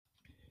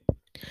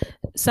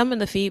some of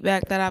the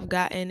feedback that I've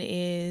gotten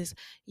is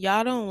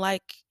y'all don't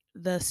like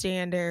the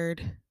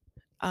standard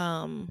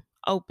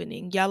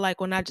opening. Y'all like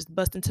when I just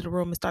bust into the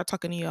room and start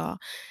talking to y'all.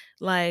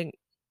 Like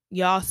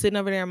y'all sitting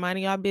over there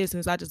minding y'all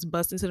business. I just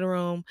bust into the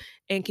room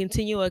and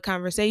continue a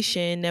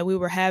conversation that we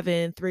were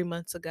having 3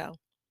 months ago.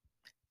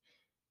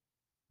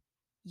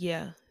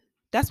 Yeah.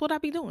 That's what I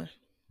be doing.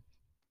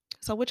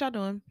 So what y'all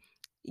doing?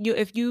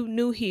 If you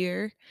new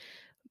here,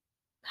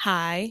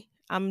 hi,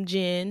 I'm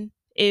Jen.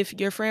 If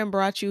your friend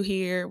brought you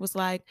here, was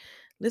like,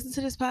 listen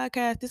to this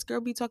podcast. This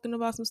girl be talking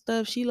about some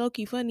stuff. She low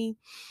key funny.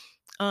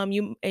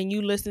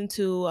 You listen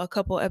to a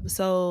couple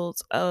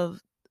episodes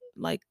of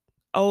like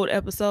old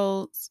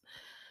episodes.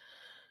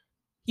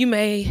 You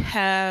may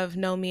have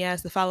known me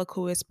as the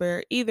Follicle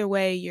Whisperer. Either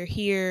way, you're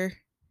here.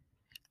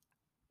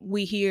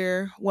 We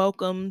here.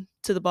 Welcome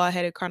to the Bald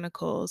Headed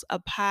Chronicles, a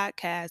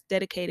podcast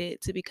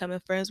dedicated to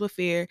becoming friends with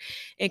fear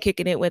and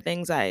kicking it with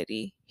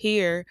anxiety.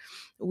 Here,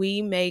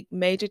 we make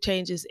major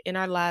changes in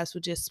our lives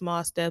with just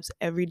small steps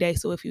every day.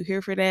 So if you're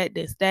here for that,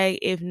 then stay.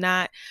 If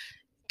not,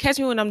 catch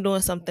me when I'm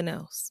doing something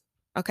else.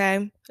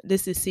 Okay?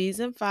 This is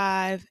season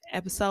 5,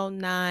 episode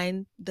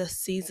 9, the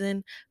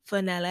season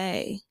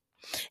finale.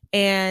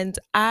 And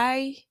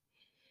I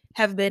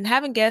have been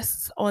having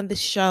guests on the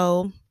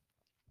show,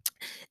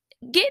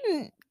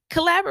 getting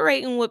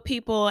collaborating with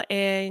people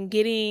and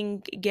getting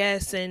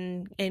guests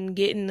and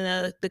getting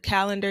the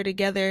calendar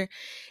together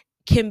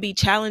can be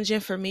challenging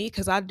for me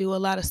because I do a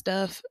lot of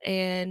stuff,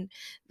 and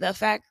the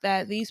fact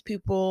that these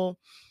people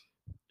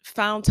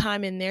found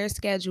time in their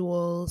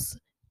schedules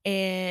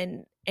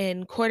and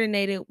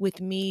coordinated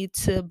with me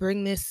to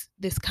bring this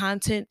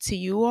content to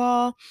you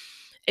all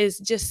is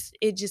just,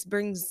 it just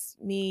brings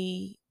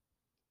me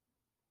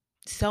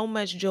so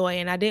much joy.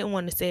 And I didn't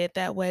want to say it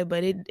that way,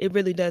 but it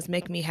really does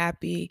make me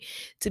happy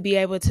to be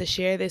able to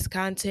share this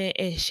content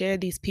and share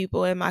these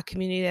people in my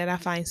community that I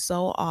find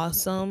so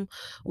awesome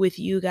with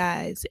you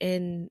guys,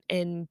 and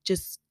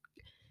just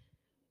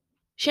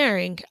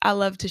sharing. I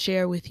love to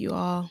share with you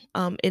all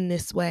in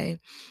this way.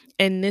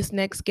 And this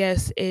next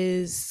guest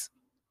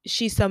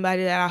she's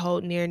somebody that I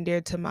hold near and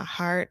dear to my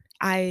heart.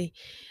 I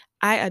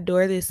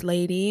adore this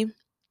lady.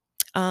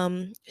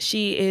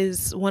 She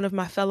is one of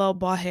my fellow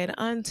baldhead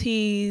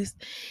aunties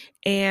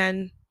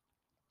and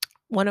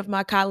one of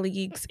my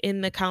colleagues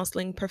in the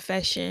counseling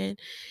profession.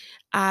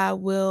 I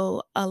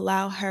will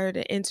allow her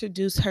to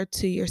introduce her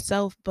to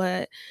yourself,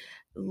 but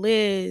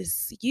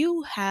Liz,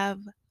 you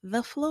have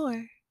the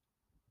floor.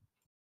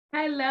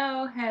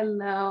 Hello,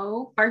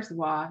 hello. First of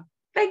all,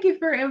 thank you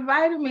for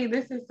inviting me.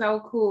 This is so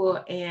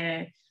cool.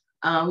 And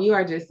you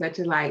are just such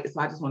a light.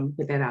 So I just wanted to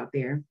put that out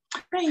there.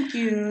 Thank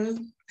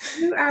you.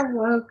 You are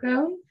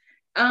welcome.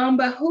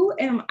 But who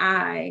am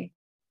I?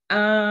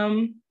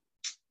 Um,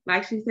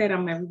 like she said,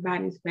 I'm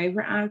everybody's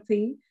favorite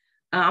auntie.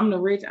 I'm the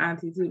rich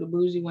auntie too, the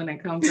bougie one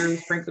that comes through,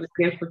 sprinkle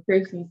the gift for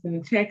Christmas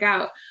and check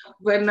out.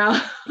 But no,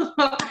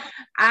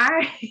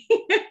 I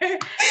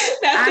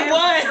That's I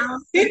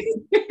the one.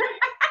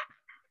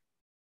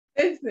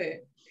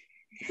 Listen,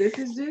 this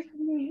is just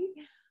me.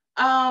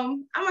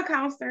 I'm a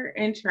counselor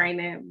in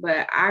training,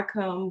 but I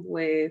come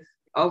with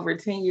over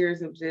 10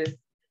 years of just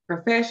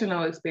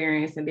professional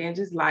experience and then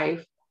just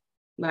life.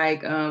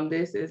 Like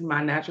this is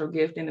my natural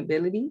gift and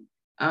ability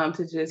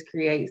to just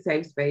create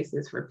safe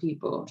spaces for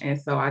people. And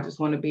so I just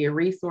want to be a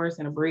resource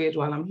and a bridge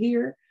while I'm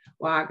here.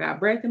 While I got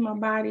breath in my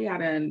body, I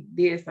done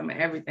did some of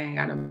everything.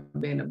 I done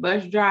been a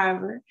bus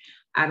driver.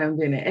 I done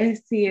been an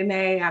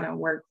STNA. I done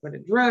worked for the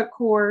drug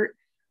court.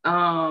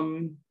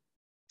 Um,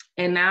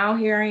 and now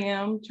here I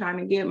am trying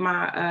to get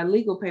my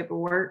legal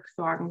paperwork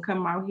so I can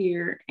come out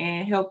here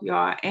and help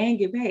y'all and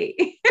get paid.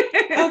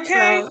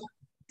 Okay. So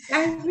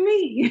that's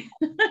me.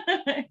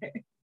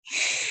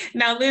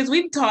 Now, Liz,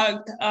 we've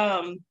talked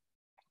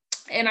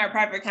in our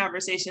private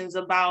conversations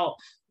about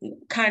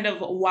kind of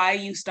why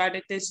you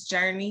started this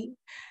journey.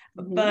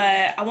 Mm-hmm.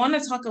 But I want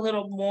to talk a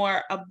little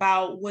more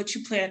about what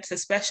you plan to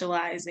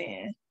specialize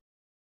in.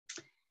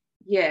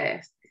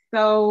 Yes.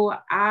 So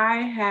I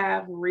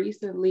have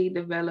recently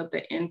developed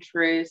an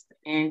interest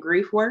in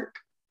grief work.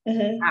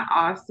 Mm-hmm.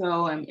 I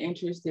also am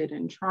interested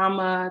in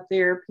trauma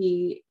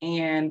therapy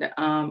and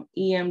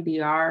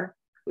EMDR,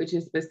 which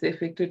is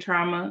specific to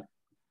trauma.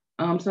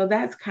 So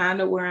that's kind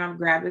of where I'm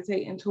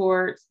gravitating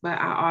towards. But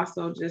I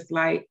also just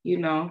like,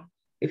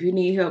 if you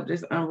need help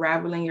just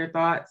unraveling your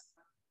thoughts,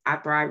 I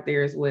thrive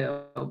there as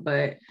well.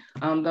 But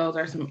those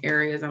are some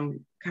areas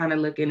I'm kind of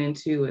looking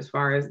into as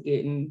far as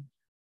getting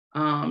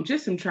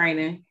just some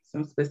training,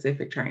 some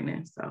specific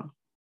training. So,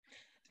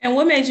 and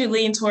what made you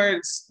lean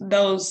towards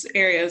those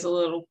areas a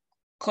little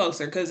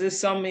closer? Because there's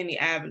so many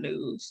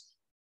avenues.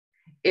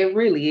 It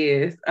really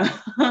is.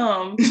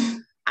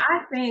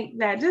 I think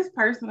that just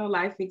personal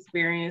life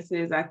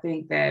experiences, I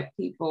think that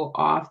people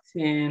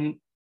often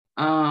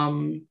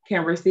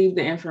can receive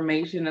the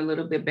information a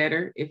little bit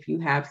better if you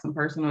have some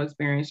personal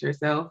experience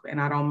yourself. And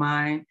I don't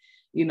mind,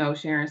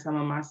 sharing some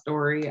of my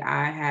story.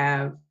 I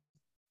have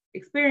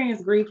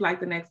experienced grief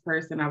like the next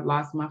person. I've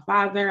lost my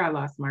father. I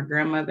lost my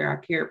grandmother. I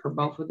cared for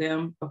both of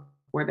them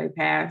before they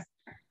passed.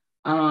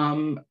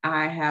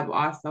 I have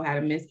also had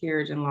a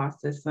miscarriage and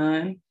lost a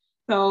son.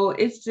 So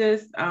it's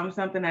just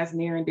something that's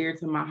near and dear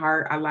to my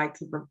heart. I like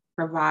to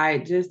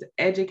provide just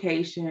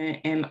education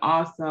and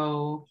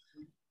also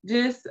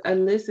just a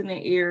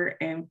listening ear,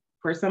 and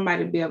for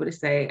somebody to be able to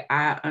say,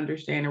 I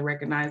understand and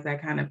recognize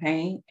that kind of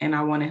pain, and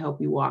I want to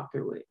help you walk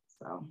through it.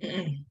 So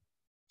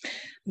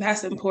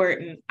that's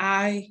important.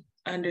 I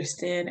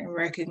understand and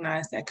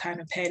recognize that kind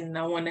of pain, and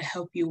I want to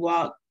help you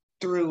walk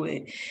through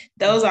it.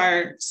 Those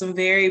are some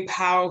very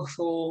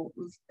powerful,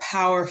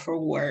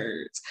 powerful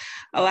words.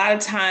 A lot of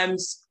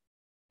times,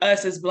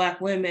 us as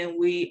Black women,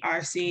 we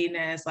are seen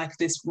as like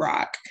this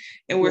rock,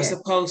 and we're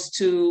supposed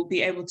to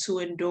be able to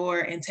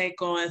endure and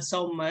take on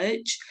so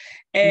much.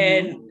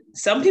 And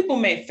some people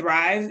may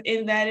thrive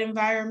in that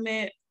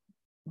environment,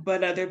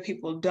 but other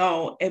people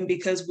don't. And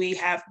because we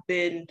have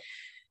been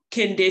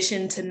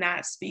conditioned to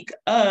not speak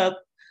up,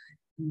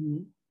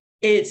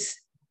 it's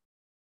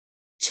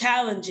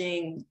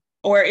challenging,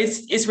 or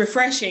it's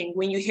refreshing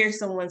when you hear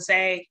someone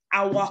say,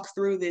 I'll walk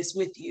through this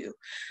with you.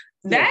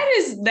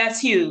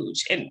 That's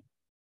huge. And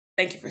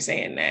thank you for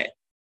saying that.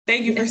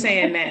 Thank you for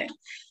saying that.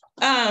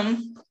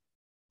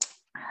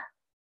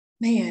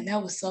 Man,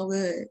 that was so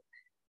good.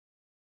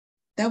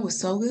 That was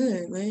so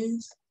good,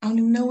 Liz. I don't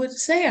even know what to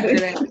say after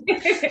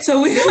that.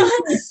 So we're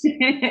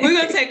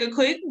gonna take a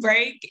quick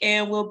break,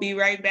 and we'll be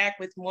right back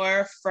with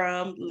more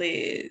from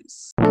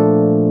Liz.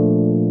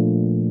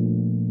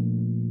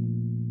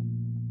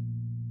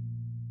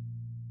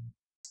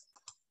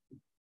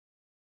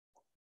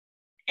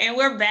 And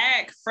we're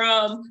back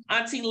from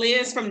Auntie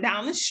Liz from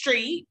down the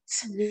street.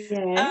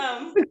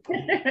 Yes.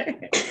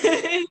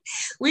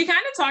 We kind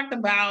of talked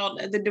about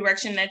the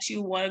direction that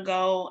you want to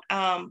go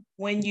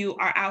when you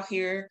are out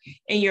here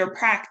in your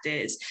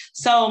practice.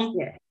 So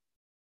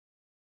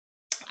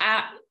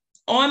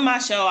on my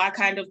show, I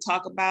kind of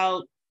talk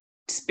about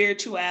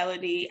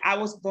spirituality. I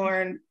was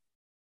I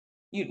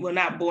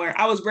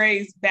was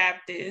raised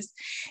Baptist.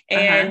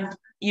 And,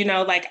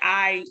 like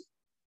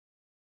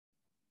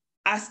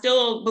I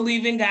still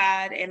believe in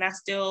God, and I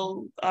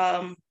still,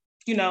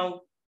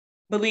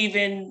 believe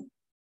in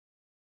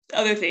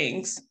other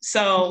things.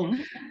 So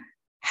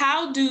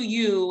how do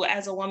you,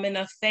 as a woman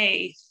of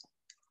faith,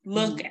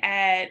 look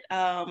at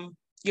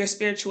your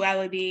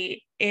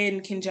spirituality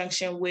in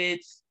conjunction with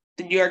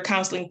your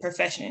counseling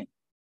profession?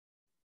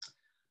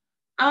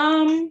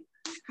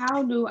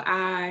 How do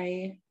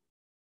I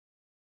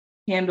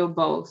handle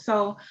both?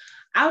 So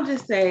I'll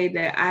just say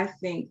that I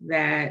think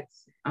that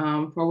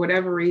for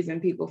whatever reason,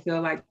 people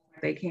feel like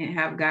they can't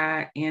have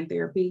God and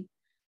therapy,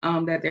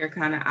 that they're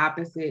kind of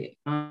opposite.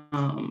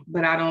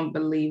 But I don't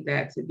believe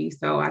that to be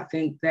so. I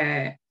think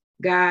that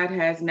God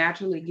has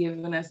naturally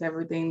given us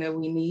everything that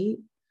we need,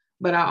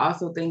 but I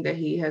also think that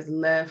he has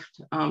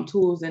left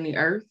tools in the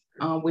earth,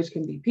 which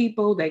can be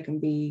people, they can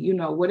be,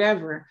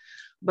 whatever.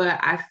 But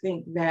I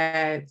think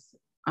that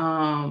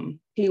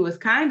he was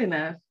kind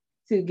enough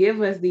to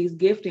give us these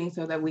giftings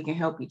so that we can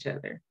help each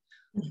other.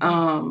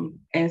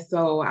 And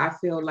so I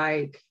feel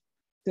like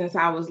since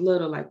I was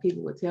little, like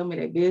people would tell me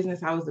their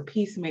business, I was a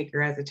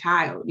peacemaker as a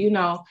child,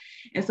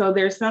 and so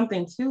there's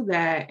something to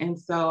that. And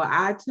so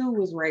I too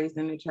was raised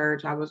in the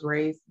church. I was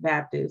raised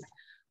Baptist,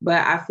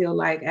 but I feel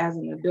like as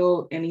an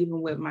adult, and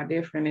even with my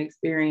different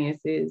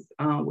experiences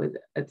with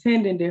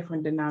attending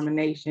different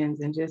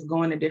denominations and just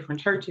going to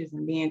different churches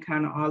and being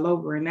kind of all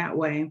over in that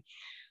way,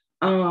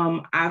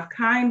 I've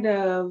kind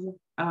of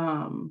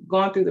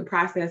gone through the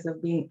process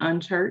of being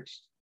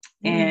unchurched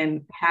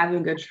and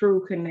having a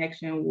true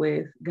connection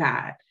with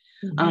God,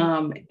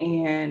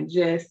 and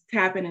just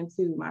tapping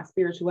into my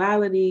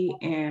spirituality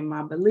and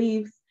my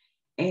beliefs.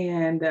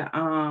 And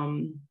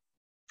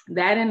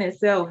that in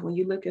itself, when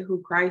you look at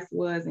who Christ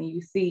was and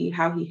you see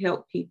how he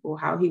helped people,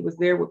 how he was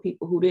there with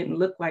people who didn't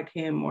look like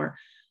him, or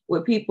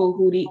with people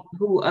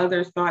who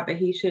others thought that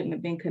he shouldn't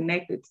have been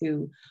connected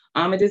to,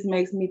 it just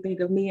makes me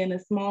think of me in a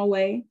small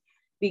way.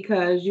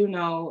 Because,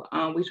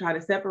 we try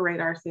to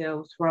separate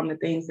ourselves from the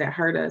things that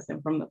hurt us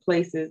and from the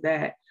places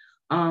that,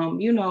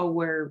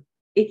 where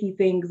icky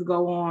things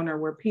go on, or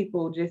where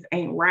people just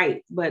ain't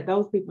right, but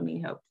those people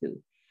need help too.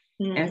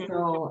 And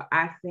so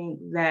I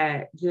think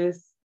that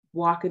just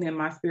walking in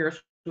my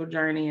spiritual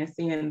journey and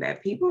seeing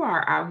that people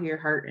are out here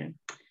hurting,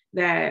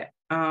 that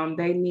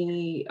they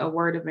need a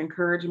word of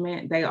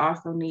encouragement. They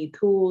also need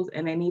tools,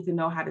 and they need to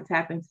know how to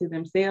tap into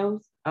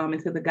themselves,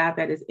 into the God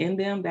that is in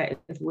them,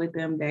 that is with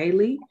them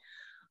daily.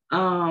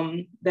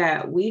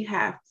 That we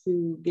have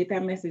to get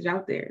that message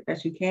out there,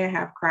 that you can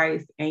have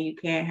Christ and you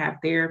can have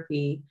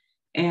therapy.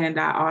 And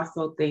I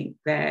also think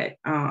that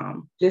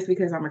just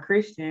because I'm a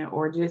Christian,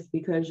 or just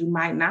because you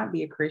might not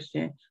be a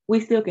Christian,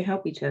 we still can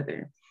help each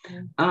other.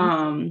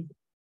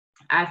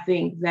 I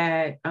think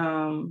that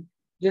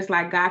just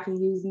like God can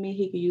use me,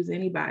 he can use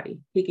anybody.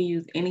 He can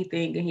use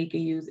anything, and he can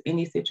use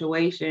any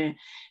situation.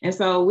 And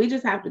so we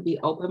just have to be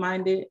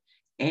open-minded.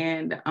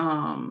 And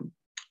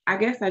I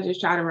guess I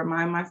just try to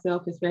remind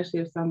myself,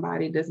 especially if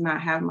somebody does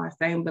not have my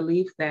same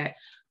beliefs, that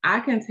I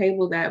can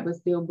table that, but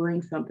still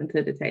bring something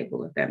to the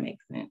table, if that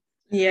makes sense.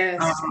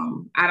 Yes.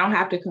 I don't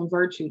have to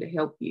convert you to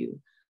help you.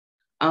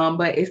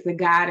 But it's the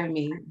God in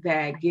me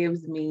that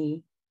gives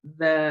me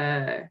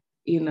the,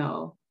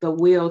 the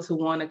will to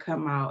want to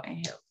come out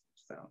and help.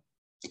 So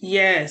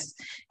Yes.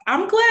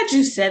 I'm glad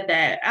you said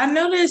that. I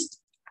noticed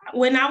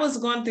when I was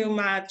going through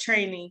my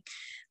training,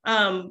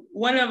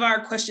 one of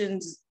our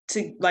questions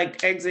to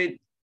like exit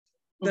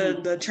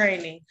the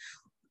training,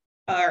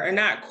 or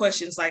not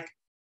questions, like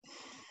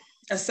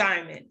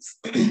assignments,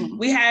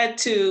 we had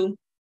to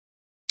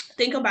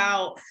think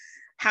about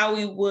how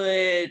we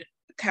would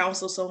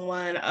counsel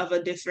someone of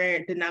a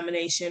different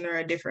denomination or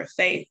a different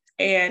faith,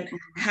 and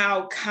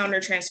how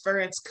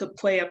countertransference could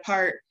play a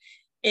part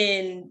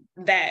in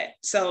that.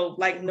 So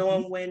like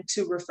knowing when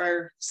to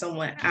refer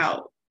someone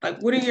out.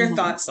 Like, what are your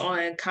thoughts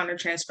on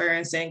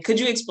countertransference, and could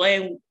you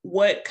explain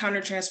what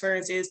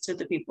countertransference is to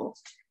the people?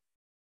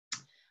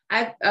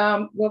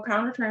 Well,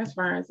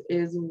 countertransference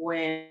is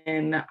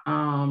when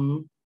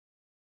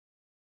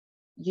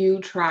you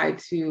try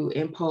to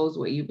impose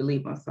what you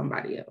believe on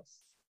somebody else.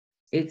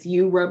 It's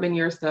you rubbing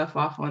your stuff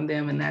off on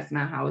them, and that's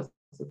not how it's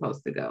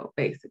supposed to go,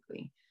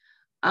 basically.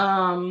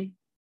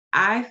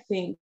 I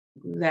think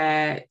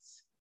that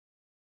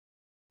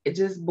it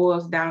just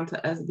boils down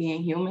to us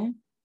being human.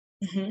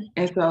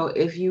 And so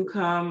if you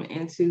come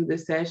into the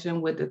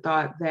session with the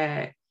thought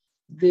that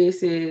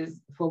this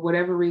is, for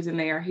whatever reason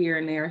they are here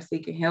and they are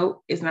seeking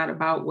help, it's not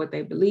about what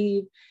they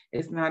believe.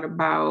 It's not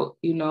about,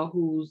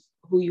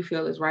 who you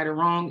feel is right or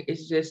wrong.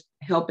 It's just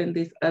helping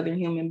this other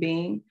human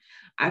being.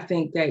 I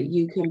think that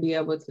you can be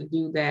able to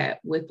do that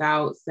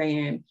without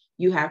saying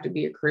you have to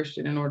be a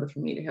Christian in order for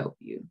me to help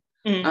you.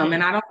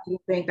 And I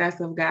don't think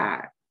that's of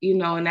God,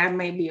 and that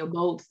may be a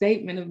bold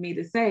statement of me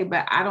to say,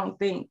 but I don't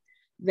think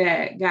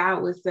that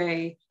God would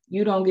say,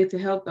 you don't get to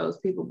help those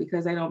people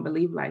because they don't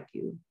believe like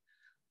you.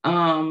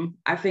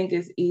 I think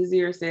it's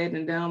easier said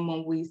than done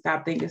when we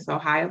stop thinking so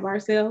high of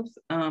ourselves,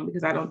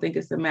 because I don't think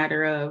it's a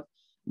matter of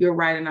you're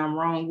right and I'm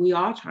wrong. We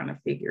all trying to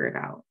figure it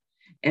out.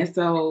 And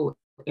so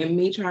in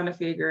me trying to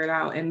figure it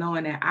out and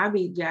knowing that I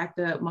be jacked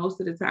up most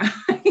of the time,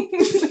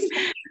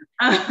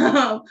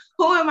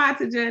 who am I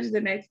to judge the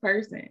next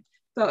person?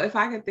 So if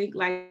I can think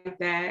like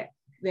that,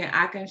 then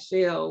I can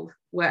shelve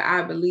what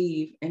I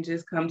believe and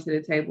just come to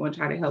the table and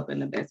try to help in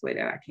the best way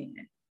that I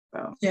can.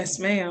 So yes,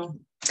 ma'am.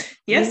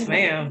 Yes,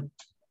 ma'am.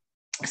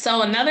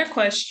 So another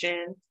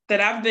question that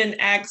I've been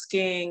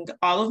asking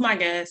all of my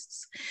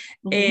guests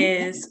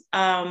is,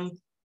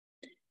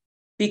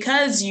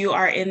 because you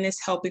are in this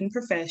helping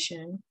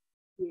profession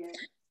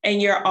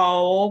and you're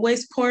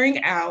always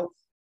pouring out,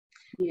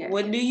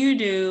 what do you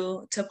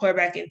do to pour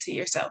back into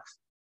yourself?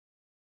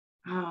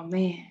 Oh,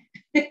 man.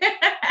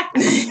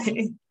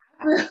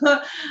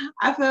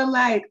 I feel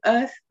like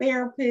us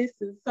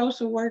therapists and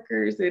social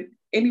workers and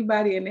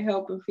anybody in the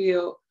helping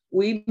field,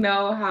 we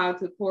know how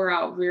to pour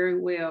out very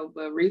well,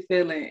 but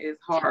refilling is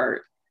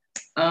hard.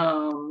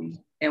 And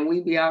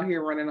we be out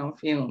here running on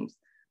fumes.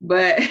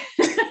 But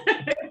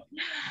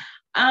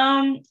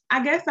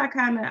I guess I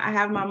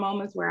have my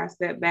moments where I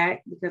step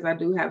back because I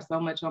do have so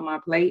much on my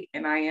plate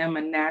and I am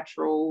a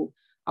natural,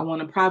 I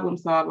want to problem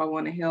solve, I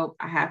want to help.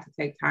 I have to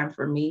take time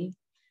for me.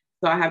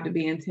 So I have to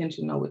be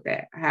intentional with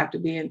that. I have to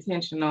be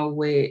intentional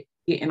with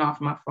getting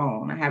off my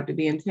phone. I have to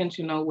be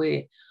intentional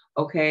with,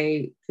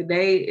 okay,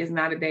 today is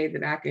not a day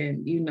that I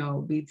can,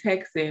 be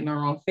texting or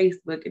on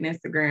Facebook and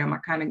Instagram. I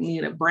kind of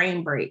need a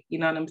brain break. You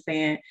know what I'm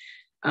saying?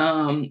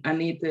 I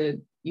need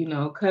to,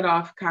 cut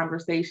off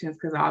conversations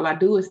because all I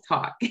do is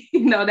talk.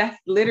 That's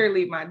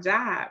literally my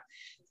job.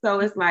 So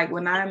it's like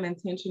when I'm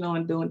intentional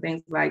in doing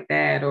things like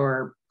that,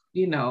 or,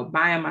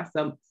 buying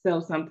myself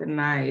something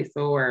nice,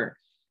 or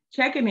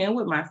checking in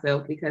with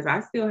myself, because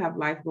I still have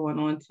life going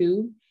on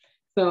too.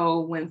 So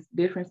when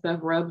different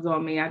stuff rubs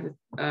on me, I just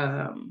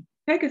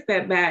take a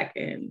step back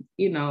and,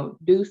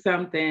 do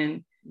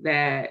something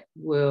that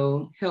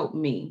will help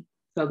me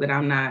so that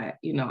I'm not,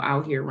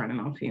 out here running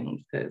on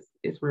fumes, because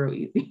it's real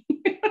easy.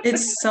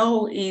 It's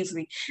so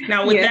easy.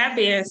 Now, with that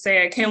being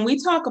said, can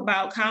we talk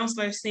about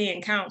counselors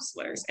seeing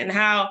counselors and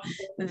how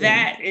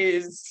that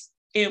is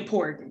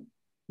important?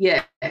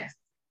 Yes.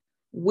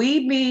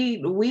 We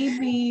need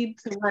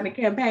to run a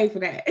campaign for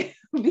that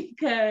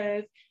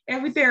because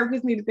every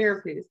therapist needs a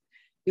therapist,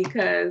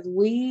 because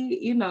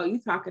you're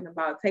talking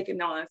about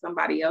taking on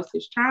somebody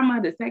else's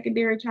trauma, the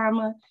secondary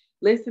trauma,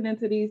 listening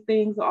to these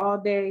things all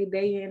day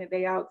in and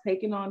day out,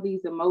 taking on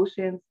these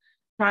emotions,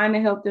 trying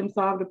to help them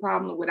solve the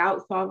problem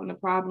without solving the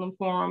problem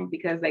for them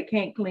because they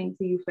can't cling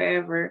to you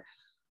forever.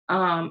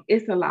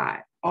 It's a lot.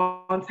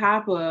 On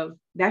top of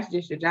that's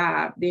just your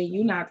job. Then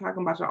you're not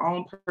talking about your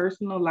own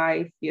personal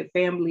life, your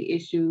family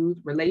issues,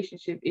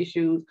 relationship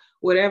issues,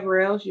 whatever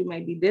else you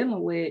may be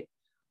dealing with.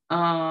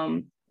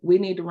 We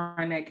need to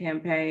run that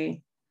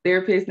campaign.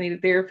 Therapists need a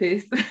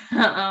therapist.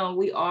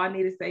 We all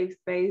need a safe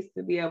space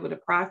to be able to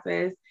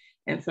process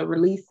and to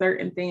release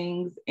certain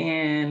things,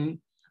 and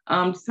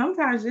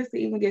sometimes just to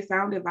even get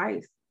sound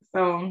advice.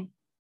 So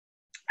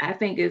I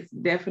think it's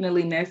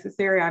definitely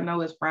necessary. I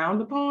know it's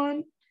frowned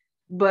upon,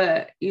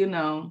 but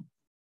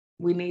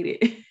we need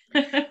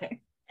it.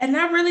 And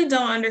I really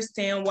don't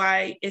understand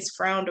why it's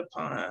frowned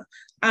upon.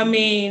 I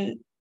mean,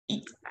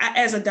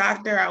 as a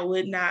doctor, I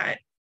would not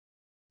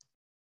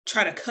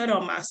try to cut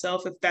on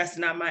myself if that's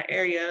not my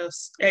area of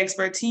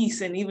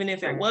expertise. And even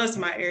if it was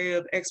my area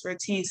of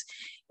expertise,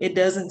 it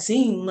doesn't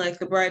seem like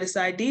the brightest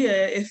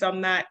idea if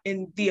I'm not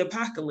in the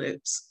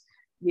apocalypse.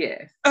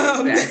 Yes.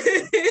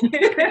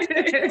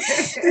 Exactly.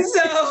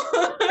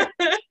 So,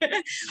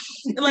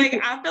 like,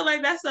 I feel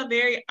like that's a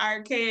very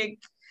archaic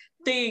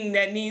thing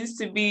that needs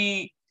to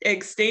be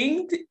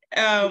extinct,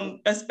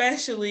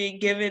 especially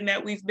given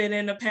that we've been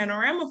in a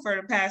panorama for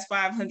the past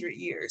 500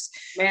 years.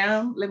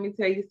 Ma'am, let me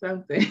tell you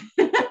something.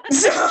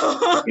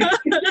 So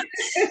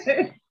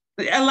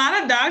a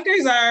lot of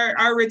doctors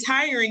are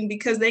retiring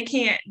because they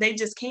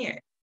just can't.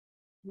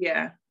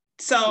 Yeah.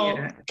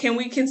 So can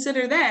we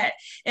consider that?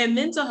 And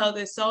mental health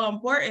is so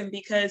important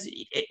because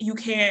you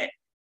can't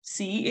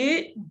see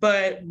it,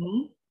 but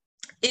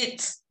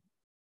it's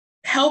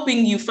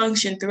helping you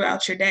function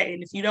throughout your day.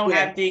 And if you don't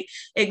have the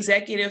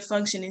executive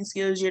functioning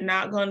skills, you're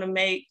not going to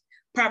make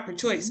proper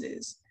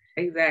choices.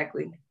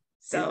 Exactly.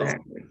 So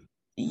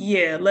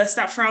yeah, let's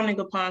stop frowning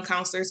upon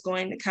counselors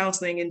going to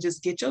counseling and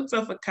just get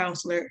yourself a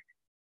counselor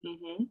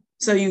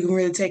so you can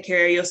really take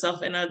care of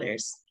yourself and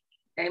others.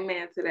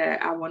 Amen to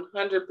that. I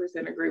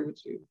 100% agree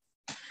with you.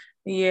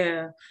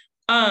 Yeah.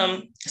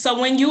 So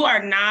when you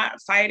are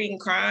not fighting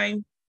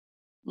crime,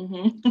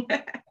 what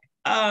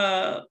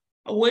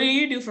do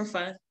you do for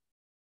fun?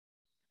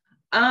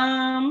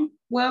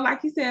 Well,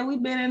 like you said,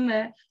 we've been in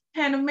the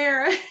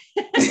Panamera.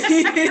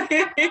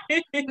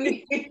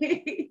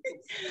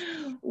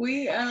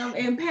 we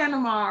in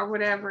Panama or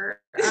whatever.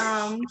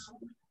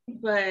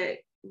 But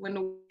when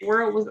the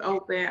world was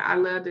open, I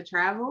love to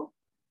travel.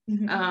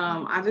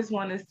 I just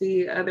want to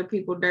see other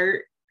people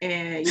dirt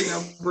and, you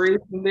know, breathe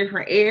some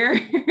different air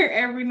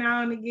every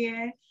now and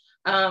again.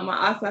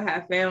 I also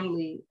have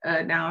family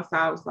down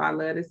south, so I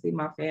love to see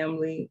my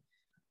family.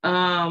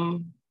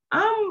 I'm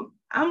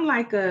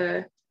like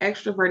a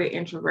extroverted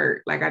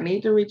introvert. Like I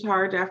need to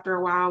recharge after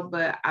a while,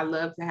 but I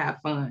love to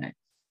have fun.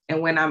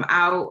 And when I'm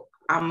out,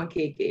 I'm gonna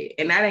kick it.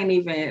 And that ain't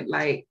even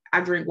like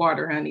I drink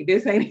water, honey.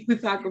 This ain't even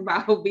talking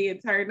about being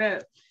turned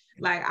up.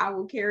 Like I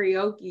will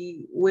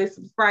karaoke with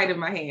some Sprite in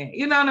my hand.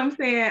 You know what I'm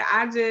saying?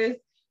 I just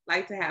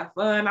like to have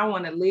fun. I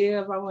want to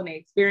live. I want to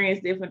experience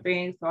different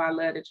things. So I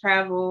love to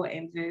travel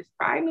and just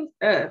try new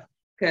stuff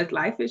because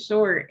life is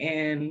short.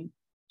 And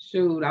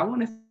shoot, I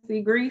want to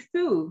see Greece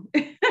too.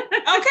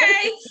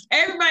 Okay,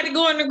 everybody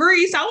going to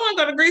Greece. I want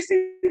to go to Greece.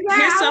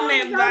 Here's some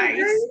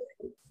advice.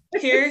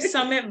 Here's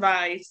some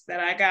advice that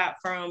I got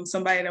from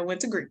somebody that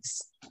went to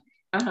Greece.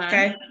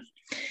 Okay,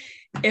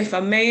 if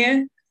a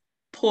man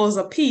pulls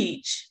a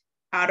peach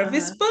out of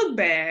his book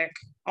bag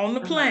on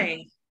the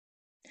plane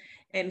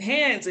and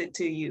hands it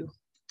to you,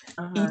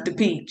 eat the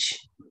peach.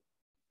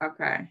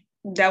 Okay.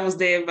 That was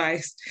the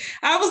advice.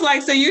 I was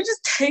like, so you're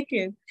just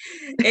taking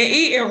and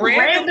eating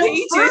random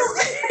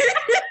peaches.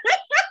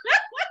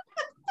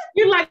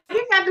 You're like,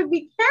 you got to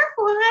be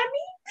careful,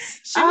 honey.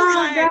 She was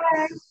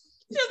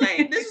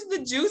like, this is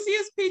the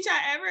juiciest peach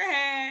I ever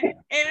had.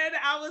 And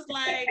I was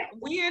like,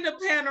 we in a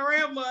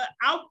panorama.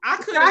 I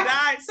could have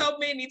died so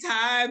many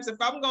times if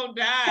I'm going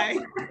to die.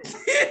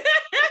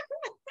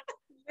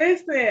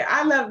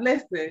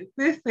 Listen,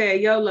 sis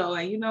said YOLO,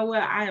 and you know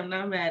what? I am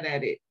not mad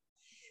at it.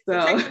 So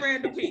take the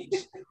random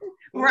peach.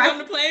 We're on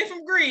the plane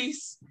from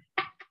Greece.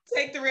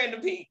 Take the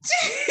random peach.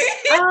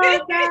 Oh,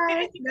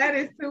 gosh. That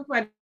is too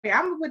funny.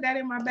 I'm going to put that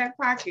in my back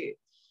pocket.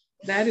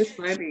 That is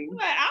funny.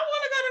 Like, I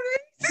want to go to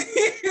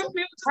Greece. People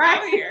just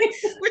out here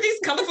with these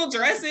colorful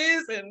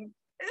dresses and.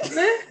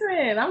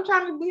 Listen, I'm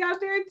trying to be out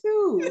there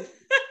too.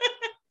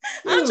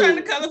 I'm trying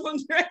to colorful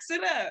dress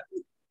it up.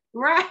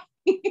 Right.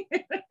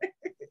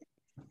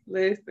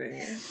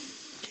 Listen.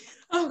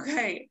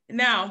 Okay.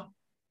 Now,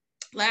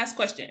 last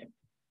question.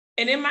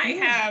 And it might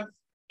have,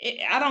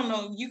 I don't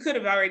know, you could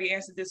have already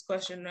answered this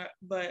question,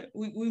 but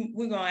we're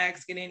going to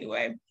ask it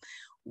anyway.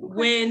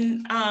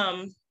 When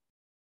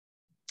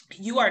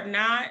you are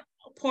not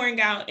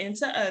pouring out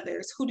into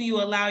others, who do you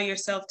allow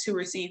yourself to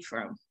receive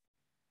from?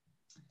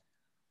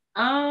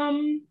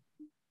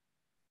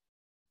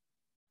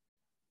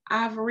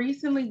 I've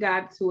recently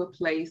got to a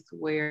place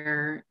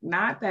where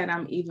not that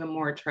I'm even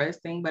more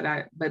trusting,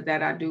 but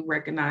that I do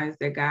recognize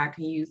that God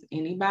can use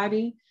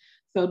anybody.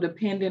 So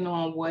depending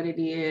on what it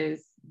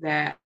is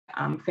that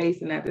I'm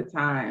facing at the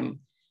time,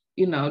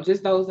 you know,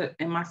 just those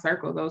in my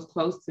circle, those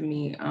close to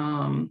me,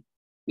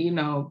 you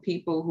know,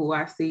 people who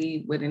I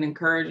see with an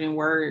encouraging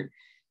word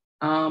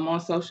on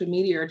social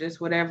media or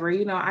just whatever,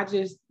 you know, I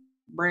just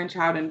branch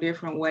out in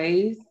different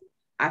ways.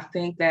 I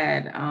think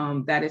that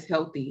that is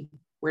healthy.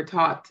 We're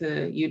taught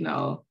to, you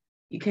know,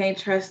 you can't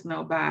trust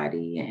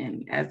nobody.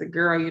 And as a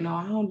girl, you know,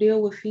 I don't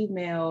deal with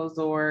females,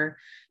 or,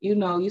 you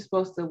know, you're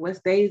supposed to,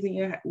 what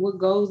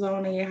goes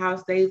on in your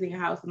house stays in your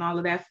house and all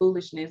of that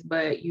foolishness,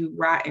 but you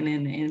rotten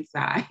in the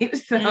inside.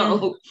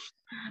 So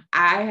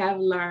I have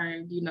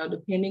learned, you know,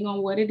 depending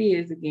on what it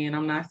is, again,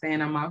 I'm not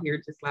saying I'm out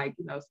here just like,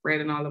 you know,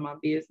 spreading all of my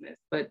business,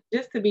 but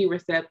just to be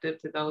receptive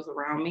to those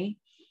around me.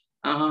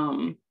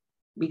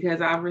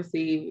 Because I've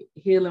received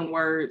healing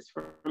words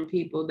from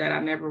people that I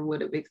never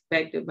would have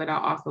expected, but I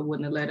also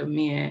wouldn't have let them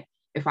in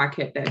if I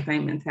kept that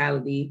same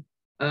mentality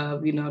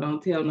of,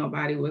 don't tell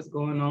nobody what's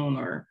going on,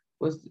 or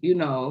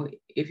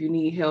if you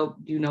need help,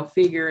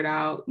 figure it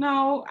out.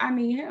 No, I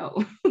need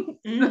help.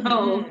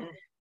 So,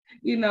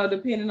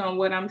 depending on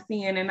what I'm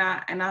seeing, and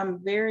I'm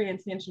very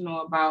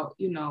intentional about,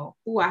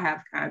 who I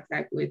have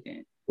contact with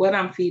and what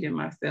I'm feeding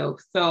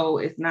myself. So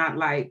it's not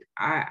like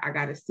I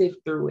got to sift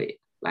through it.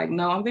 Like,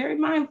 no, I'm very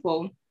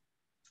mindful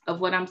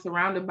of what I'm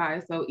surrounded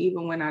by. So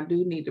even when I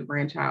do need to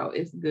branch out,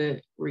 it's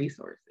good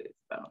resources.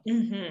 So.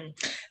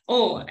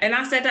 Oh, and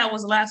I said that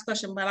was the last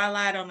question, but I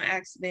lied on the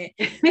accident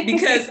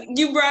because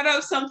you brought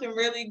up something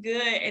really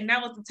good. And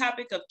that was the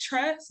topic of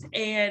trust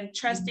and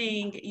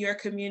trusting your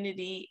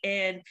community,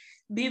 and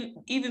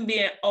even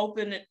being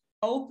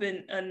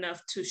open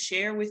enough to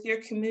share with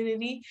your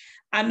community.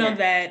 I know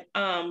that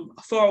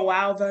for a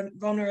while,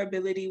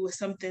 vulnerability was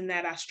something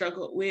that I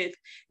struggled with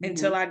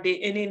until I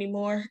didn't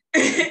anymore.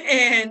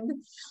 And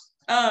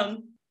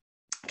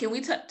can we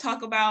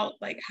talk about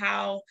like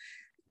how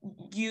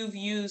you've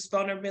used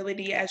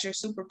vulnerability as your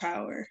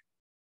superpower?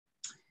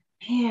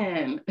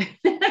 Man,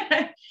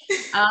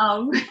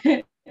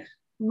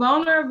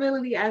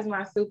 vulnerability as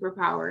my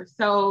superpower.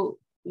 So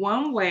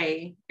one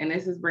way, and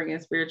this is bringing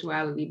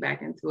spirituality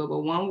back into it,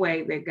 but one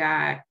way that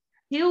God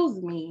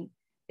heals me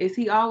is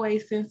he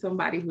always sends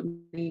somebody who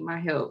needs my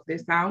help.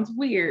 This sounds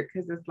weird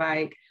because it's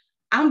like,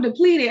 I'm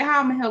depleted.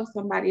 How am I gonna help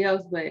somebody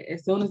else? But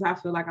as soon as I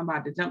feel like I'm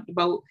about to jump the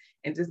boat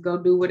and just go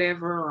do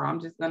whatever, or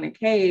I'm just gonna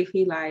cave,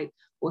 he like,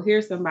 well,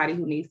 here's somebody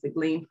who needs to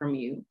glean from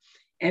you.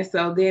 And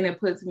so then it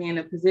puts me in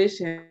a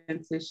position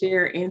to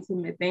share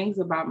intimate things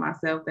about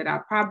myself that I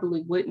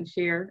probably wouldn't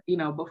share,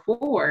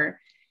 before.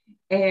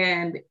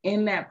 And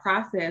in that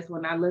process,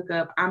 when I look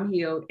up, I'm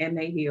healed and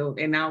they healed,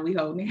 and now we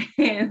holding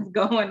hands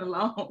going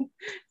along.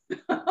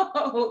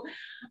 So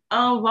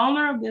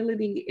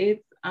vulnerability,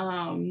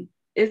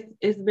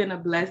 it's been a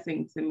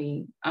blessing to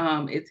me.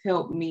 It's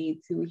helped me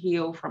to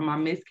heal from my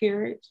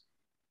miscarriage,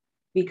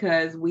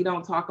 because we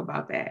don't talk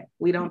about that.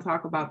 We don't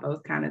talk about those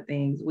kind of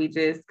things. We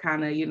just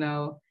kind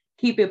of,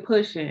 keep it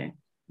pushing.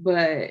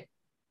 But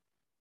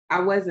I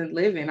wasn't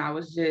living. I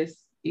was just,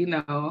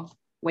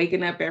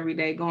 waking up every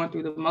day, going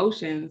through the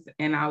motions.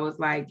 And I was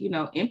like,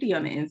 empty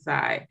on the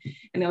inside.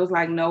 And it was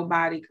like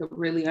nobody could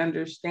really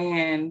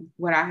understand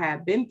what I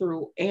had been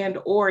through,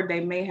 or they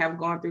may have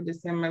gone through the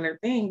similar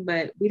thing,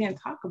 but we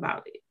didn't talk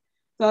about it.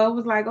 So it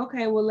was like,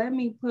 okay, well, let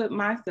me put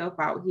myself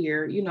out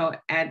here,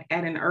 at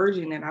an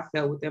urging that I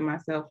felt within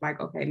myself, like,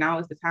 okay, now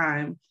is the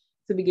time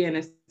to begin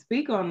to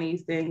speak on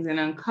these things and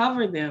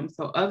uncover them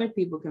so other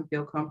people can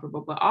feel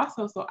comfortable, but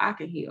also so I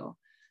can heal.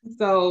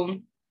 So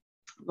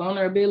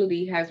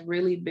vulnerability has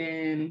really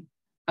been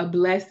a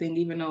blessing,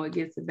 even though it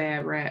gets a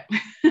bad rap.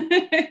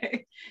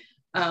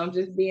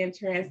 Just being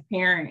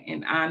transparent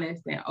and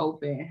honest and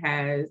open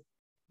has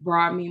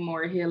brought me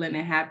more healing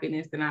and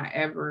happiness than I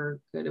ever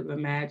could have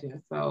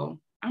imagined. So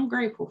I'm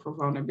grateful for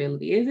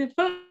vulnerability. Is it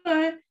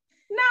fun?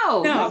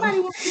 No. Nobody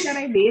wants to know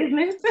their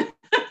business.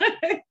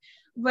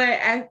 But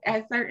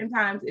at certain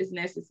times it's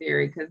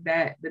necessary, because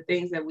the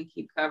things that we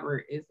keep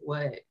covered is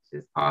what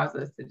just cause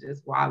us to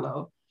just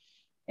wallow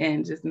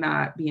and just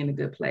not be in a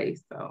good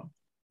place. So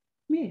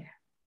yeah.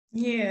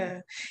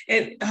 Yeah.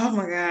 Oh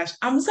my gosh.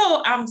 I'm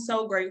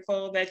so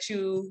grateful that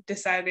you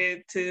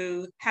decided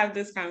to have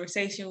this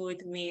conversation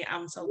with me.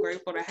 I'm so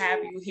grateful to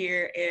have you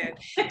here and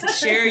to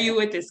share you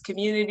with this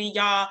community,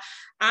 y'all.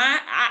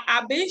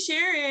 I've been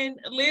sharing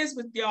Liz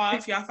with y'all.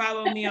 If y'all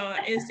follow me on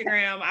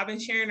Instagram, I've been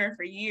sharing her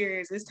for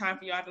years. It's time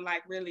for y'all to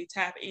like really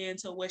tap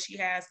into what she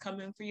has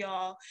coming for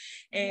y'all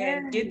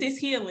and get this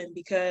healing,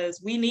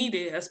 because we need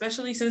it,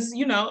 especially since,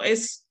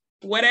 it's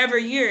whatever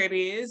year it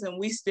is and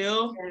we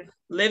still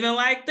living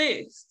like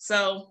this.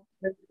 So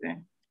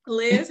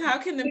Liz, how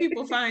can the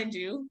people find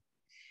you?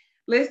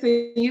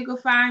 Listen, you can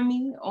find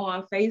me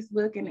on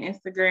Facebook and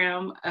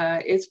Instagram.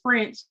 It's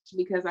French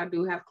because I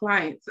do have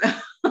clients,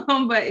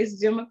 but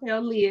it's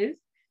Jimapel Liz.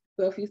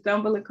 So if you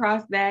stumble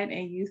across that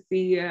and you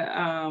see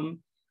a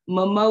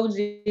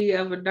memoji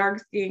of a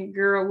dark-skinned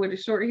girl with a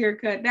short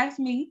haircut, that's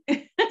me.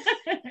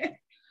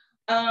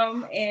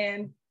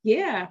 And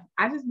yeah,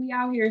 I just be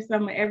out here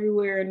somewhere,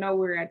 everywhere and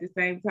nowhere at the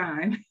same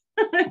time.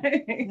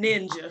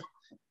 Ninja.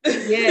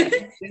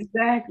 Yes,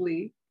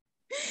 exactly.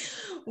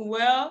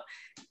 Well,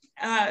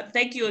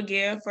 thank you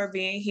again for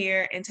being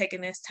here and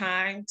taking this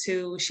time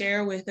to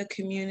share with the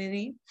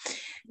community.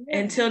 Yeah.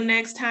 Until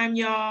next time,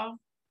 y'all,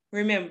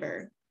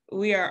 remember,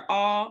 we are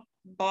all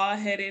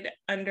bald-headed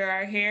under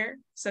our hair,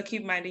 so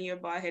keep minding your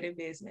bald-headed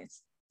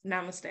business.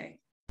 Namaste.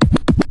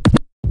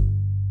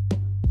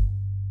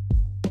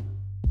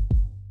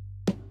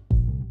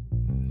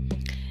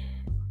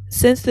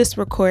 Since this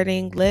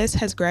recording, Liz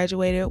has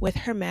graduated with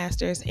her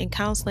master's in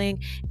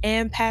counseling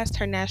and passed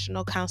her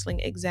national counseling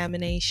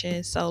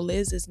examination. So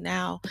Liz is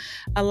now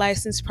a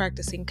licensed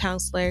practicing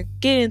counselor.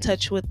 Get in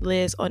touch with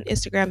Liz on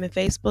Instagram and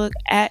Facebook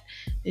at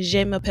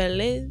Je m'appelle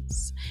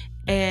Liz.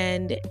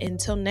 And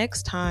until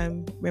next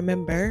time,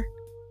 remember,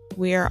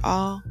 We are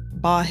all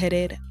bald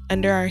headed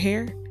under our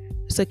hair,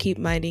 so keep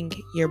minding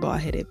your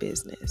bald headed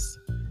business.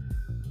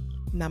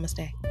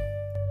 Namaste.